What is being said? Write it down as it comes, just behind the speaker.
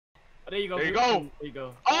There you go. There you go. There you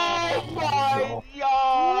go. Oh my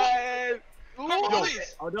god!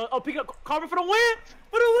 Oh, pick up Carver for the win!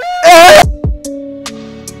 For the win!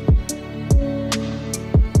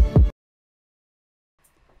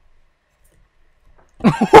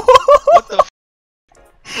 What the?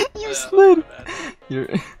 You slid. You're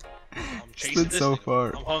I'm chasing slid this so nigga.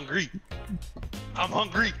 far. I'm hungry. I'm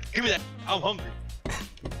hungry. Give me that. I'm hungry. I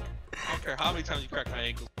don't care how many times you crack my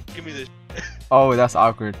ankles. Give me this. Oh, that's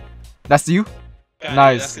awkward. That's you? God,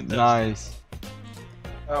 Nice, yeah, nice.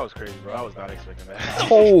 That was crazy, bro. I was not expecting that.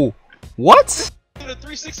 Oh, what? Did a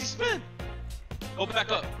 360 spin. Go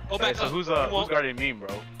back up. Go Okay, back so up. who's guarding me, bro?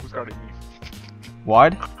 Who's guarding me?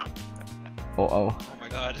 Wide? Oh, Oh my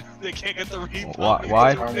god, they can't get the rebound.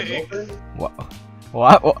 Wide? What? What?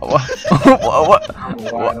 What?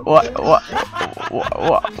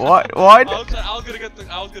 What? What? I was gonna get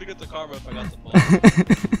the karma if I got the ball.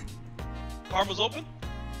 Karma's open.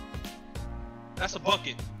 That's a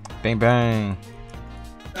bucket. Bang bang.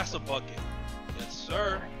 That's a bucket. Yes,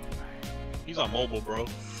 sir. He's on mobile, bro.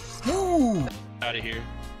 Ooh. Out of here.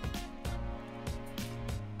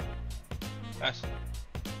 That's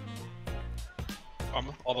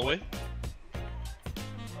Karma all the way.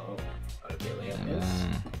 Oh,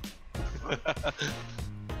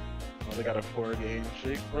 they got a 4-game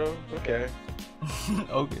streak, bro. Okay.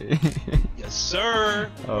 Okay. Yes, sir.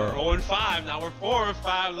 Oh. We're 0-5. Now we're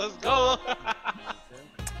 4-5. Let's go.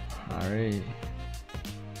 Alright.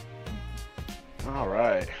 All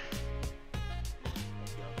right.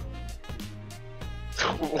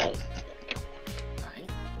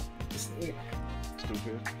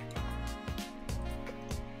 Stupid.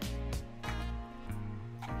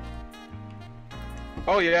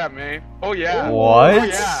 Oh yeah, man. Oh yeah. What? Oh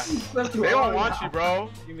yeah. They don't want you, bro.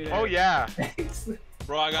 Oh yeah.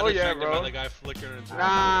 Bro, I got distracted by the guy flickering into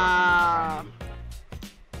Nah.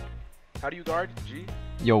 How do you guard? G?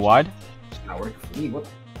 Yo, wide? It's not working for me. What?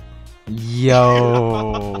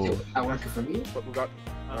 Yo. It's not working for me. What we got?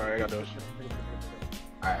 Alright, I got those.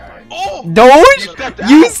 Alright. Oh! Doge?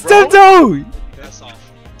 You out, stepped bro. out! That's off.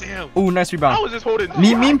 Damn. Ooh, nice I rebound. was just holding.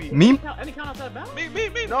 Meme. Any count outside of bounds? Me.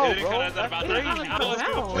 No, It didn't bro, count as out of that's bounds. crazy. I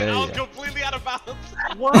was completely out of bounds.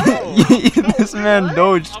 What? This man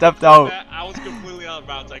Doge stepped out. I was completely out of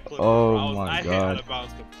bounds. I clipped Oh it, bro. my I hit God. out of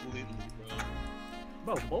bounds completely,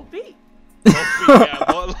 bro. Bro, both feet. Both feet, yeah,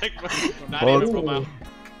 both, like, not Both. even from my...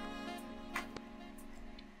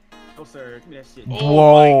 Oh, sir. Give me that shit. Oh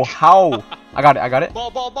Whoa, my how? I got it. Ball.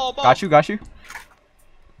 Got you.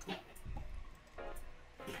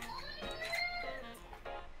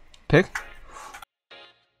 Pick.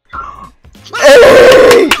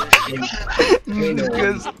 Hey!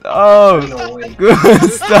 Good stuff. No way. Good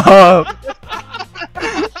stuff.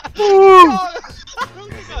 Woo.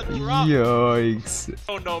 God, dropped. Yikes.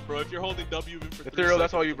 Oh no, bro. If you're holding W even for 3 Ethereal,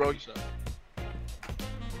 that's seconds, all you, bro.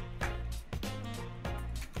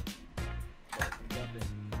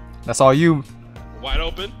 That's all you. Wide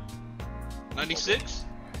open. 96.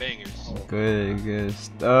 Bangers. Good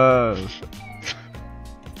stuff.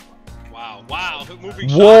 Wow. Moving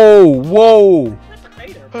shot. Whoa.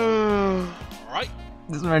 Alright.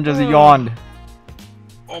 This man just yawned.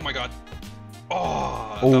 Oh my god.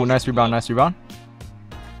 Oh, Oh, nice rebound.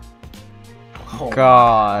 Oh,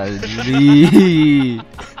 Golly.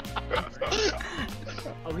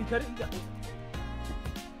 Oh, he cut it.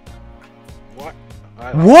 What?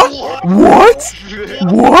 What?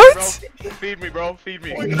 Feed me, bro. Feed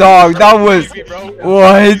me. Dog, that was Feed me, bro.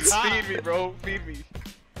 what? Feed me, bro. Feed me.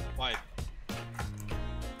 Wide.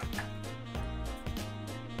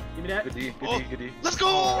 Give me that. Good D. Good D. Let's go!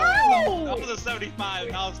 That was a 75.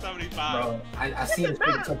 Now it's 75. bro. I seen his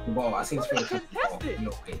finger touch the ball. Contest it. No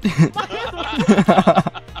way.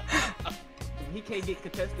 He can't get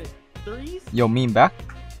contested threes. Yo, mean back?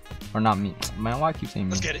 Or not mean? Man, why I keep saying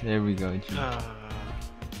mean? Let's get it. There we go. G.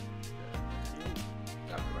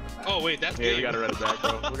 Oh wait, that's Yeah, game. we gotta run it back,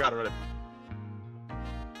 bro. We gotta run it.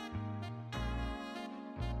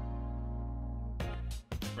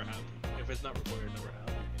 Never happened. If it's not recorded, it never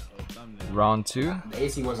happened. Round 2. The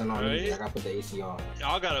AC wasn't on me. Right? I gotta put the AC on.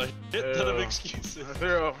 Y'all got a shit ton of excuses.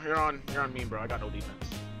 Ethereal, you're on me, bro. I got no defense.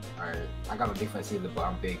 Alright. I got no defense either, but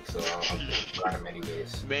I'm big, so I'll guard him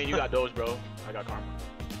anyways. Man, you got Doge, bro. I got Karma.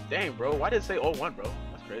 Dang, bro. Why did it say 0-1, bro?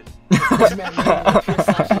 That's crazy. This man made me pure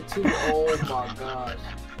session too. Oh my gosh.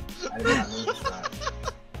 I did not notice that.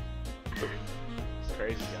 It's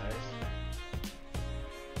crazy, guys.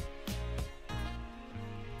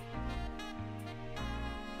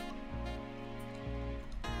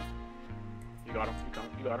 You got him.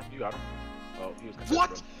 You got him. Oh, he was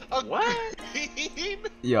What? What?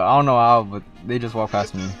 Yo, I don't know how, but they just walked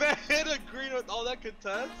past me. Man hit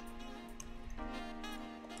Taz?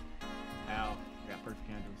 Ow. Got perfect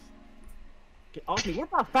candles. Get off me.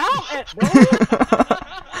 Where's my foul at,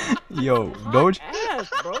 bro? Yo, Doge. Ass,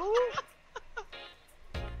 bro.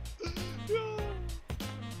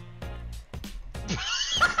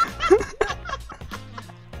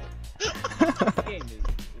 This game is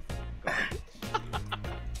garbage.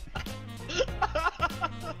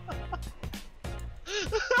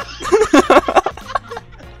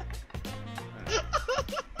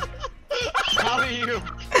 How do you?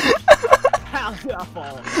 How did I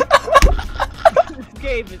fall? This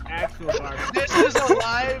game is actual garbage. This is a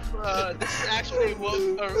live. This is actually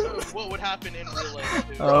what would happen in real life.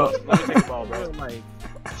 Dude. Oh. Let me take the ball, bro. Like,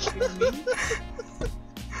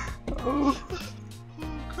 Oh.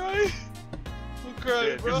 I'm crying. I'm crying,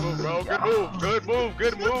 Yeah, bro. good move, bro. Good move. Good move.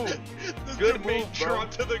 Good move. This Good dude made move, bro. Tron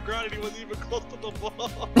to the ground and he wasn't even close to the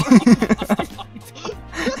ball.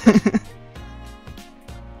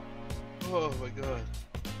 Oh my god.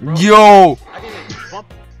 Yo. I didn't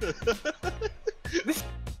bump.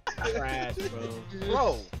 trash, bro. Bro,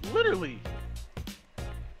 literally.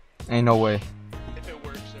 Ain't no way. If it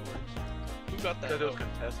works, it works. Who got that? That was though?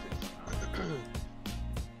 contested.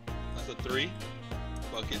 That's a 3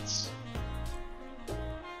 buckets.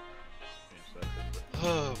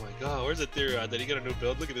 Oh my god, where's Ethereum? Did he get a new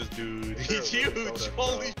build? Look at this dude. He's Ethereum huge. sold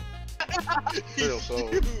Holy Ethereum He's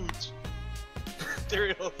sold. huge.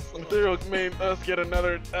 Ethereum sold. Ethereum made us get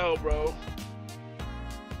another L, bro.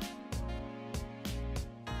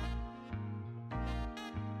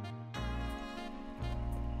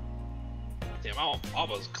 Damn, I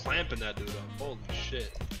was clamping that dude up. Holy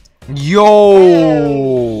shit.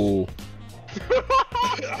 Yo.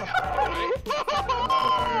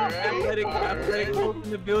 Athletic coach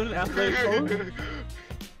in the building. Athletic coach.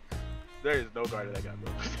 There is no guard that guy,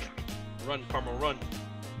 bro. Run, Karma, run.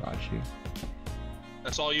 Got you.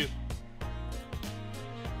 That's all you.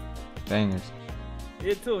 Bangers.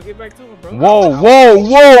 Get to it. Get back to him, bro. Whoa, whoa,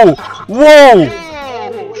 whoa, whoa.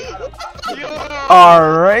 Yo!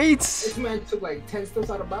 Alright. This man took like 10 steps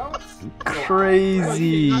out of bounds.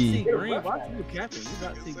 Crazy. Green. Why you capping? You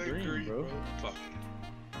got to see Say green, bro. Fuck.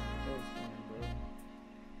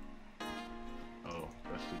 Oh,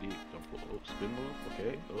 that's too deep. Don't pull. Oh, spin move.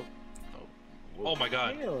 Okay. Oh. Oh my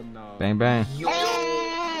god. Hell no. Bang, bang.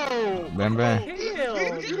 Oh! Bang, bang. Hell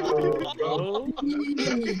no, bro.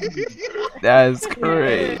 That's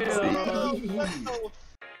crazy. Hell.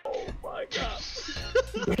 Oh my god.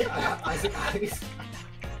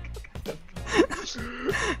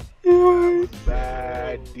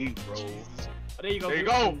 Bad deep, bro. Oh, there you go. There you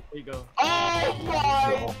bro. go. There you go. Oh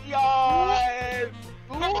my god!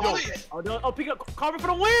 Oh, no. Oh, pick up Carver for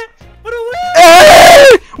the win. For the win. Hey!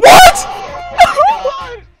 What?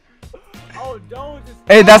 Oh, don't just.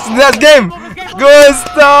 Hey, that's game. Good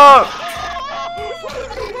stuff.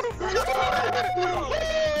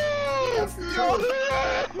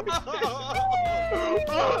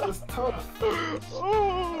 That's tough.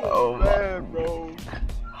 Oh man, bro.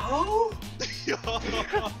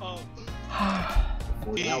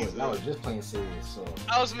 That was just playing serious. So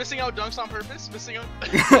I was missing out dunks on purpose. Missing out.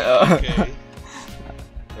 Okay.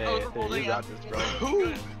 Hey, was Ethereum, holding you got out. this, bro.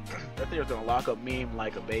 Good. That thing's gonna lock up meme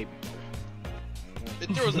like a baby.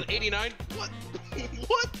 There was an 89. What?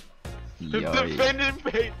 What? Yo, Defending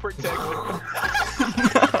paint protection.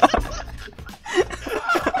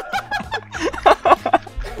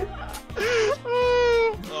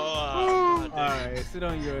 Oh, Alright, sit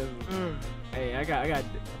on yours. Hey, I got.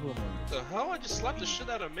 Who am I? the hell? I just slapped the shit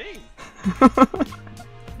out of me.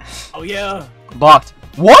 Oh yeah. blocked.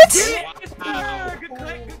 What? Good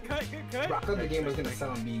cut, good cut. I thought the game was gonna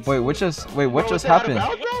sound me. Wait, what just Bro, just is that out of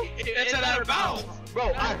happened? bounds, bro? It's out of bounds. Bro,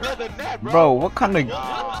 I heard the net, bro. Bro, what kind of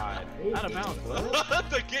God. Out of bounds, bro.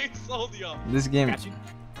 The game sold y'all. this game Got you.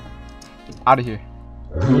 out of here.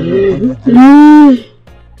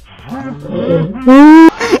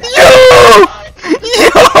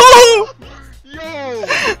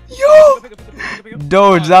 Yo! Pick up.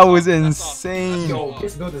 Doge, that was insane. Yo,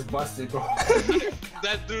 this dude is busted, bro.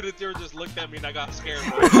 That dude at there just looked at me and I got scared.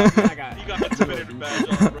 Bro. I got. He got intimidated badge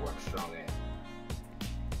on, bro. Strong man.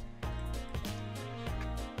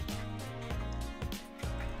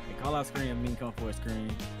 Hey, call out screen and mean come for a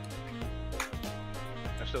screen.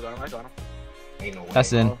 I still got him. I got him. Ain't no way.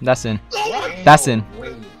 That's in. That's in. Ain't That's no in.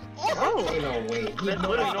 way. Bro. Ain't no way. He You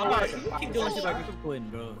know keep doing shit like this, I'm quitting,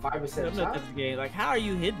 bro. 5% I'm not shot. this game. Like, how are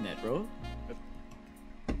you hitting that, bro?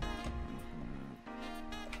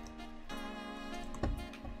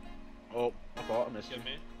 Oh, my fault. I missed Yeah, him.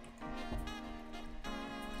 man.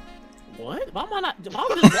 What? Why am I not? Why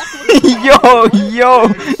am I just walking with Yo, yo,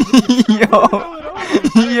 yo.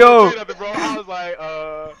 Yo. Bro, I was like,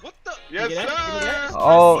 What the? yes, Give me that, sir.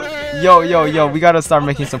 Oh, yo, we gotta start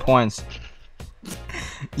making some points.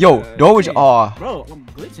 Yo, Doge, hey, aw. Bro, I'm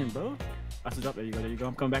glitching, bro. That's the drop. There you go. There you go.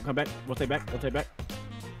 I'm coming back. Come back. Rotate back. Rotate back.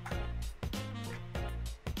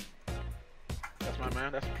 That's my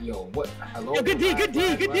man. That's Yo, what? Hello. Yo, good D. Good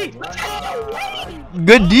D. Good D.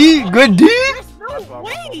 Good D, good D. There's my no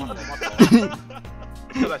way.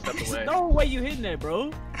 Until I stepped away. No way you hitting that,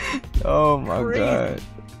 bro. Oh my Crazy. god.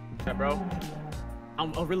 Yeah, bro.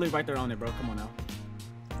 I'm really right there on it, bro. Come on now.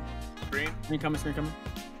 Screen. Screen coming. Screen coming.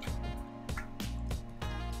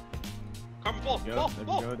 Carmen, fall, There we fall, go. There we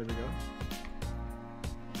fall. go. There we go.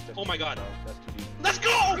 Oh my god. That's too deep. Let's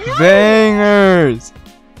go! Bangers.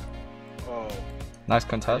 Oh. Nice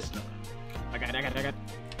contest. I got it. I got it. I got it.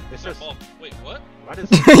 It's My just. fault. Wait, what? Why does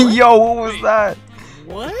Yo, what was that?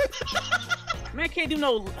 What? Man, can't do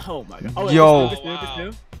no. Oh my god. Oh, Yo. This new.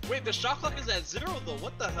 Wow. Wait, the shot clock is at 0 though.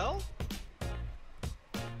 What the hell?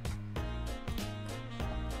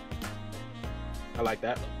 I like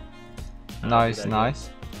that. Nice, nice.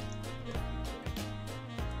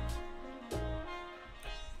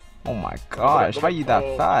 Oh my gosh, how you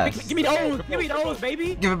that fast? Give me those. Give me those,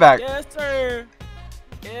 baby. Give it back. Yes, sir.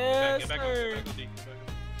 Yes, Get back sir. on, get back on, D, get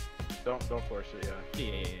back on. Don't force it. Yeah.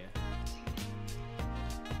 Yeah.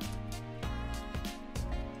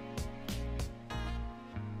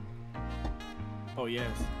 Oh yes.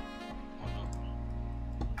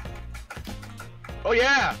 Oh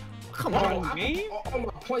yeah. Come Bro, on, man. all my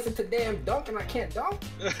points into damn dunk and I can't dunk.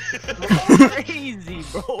 Crazy,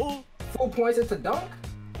 bro. 4 points into dunk.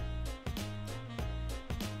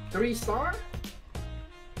 3-star.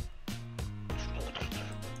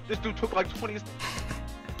 This dude took like 20.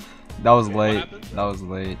 That was What late. happened? That was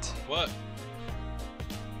late. What?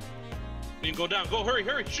 You can go down. Go, hurry,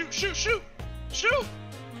 hurry. Shoot, shoot, shoot. Shoot!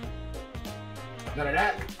 None of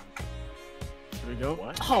that. There we go.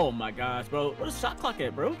 What? Oh my gosh, bro. Where's the shot clock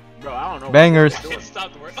at, bro? Bro, I don't know. Bangers. I can't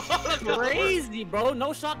stop the work. Oh, that doesn't work. Crazy, bro.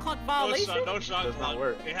 No shot clock No violation. shot, no shot Does not clock.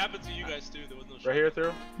 work. It happened to you guys too. There was no shot. Right here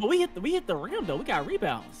through. But we hit the rim though. We got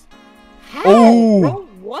rebounds. How, Oh. bro?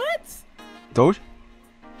 What? Doge?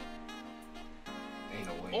 Ain't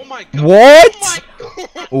no way. Oh my god. What? Oh my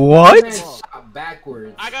god. What? Man shot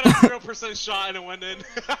backwards. I got a 0% shot and it went in.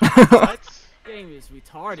 What? Game is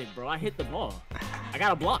retarded, bro. I hit the ball. I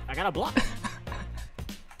got a block. I got a block.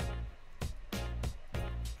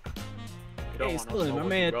 You don't Hey, want no Slim, smoke my with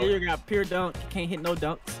man you, bro. Theory got pure dunk. Can't hit no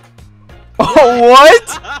dunks. Oh, what?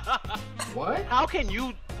 What? How can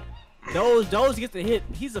you? Those gets to hit.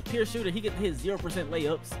 He's a pure shooter. He gets to hit 0%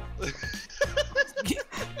 layups.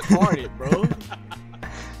 Retarded, bro.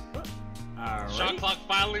 All Shot right. clock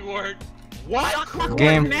finally worked. What? Shot clock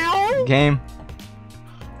Game. work now? Game.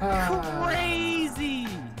 Crazy.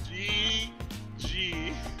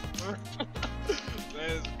 GG.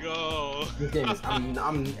 Let's go. This game is.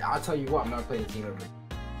 I'll tell you what. I'm not playing this game ever.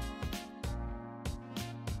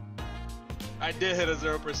 I did hit a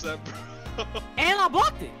 0%, bro. And I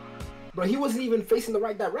blocked it. Bro, he wasn't even facing the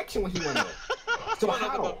right direction when he went up. So Went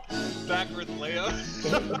up how? with a backwards layup.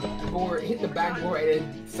 Hit the backboard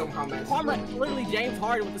and then somehow managed to Palmer, win. literally James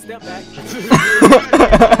Harden with the step back.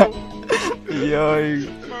 Yo.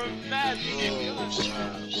 For a match, he gave me a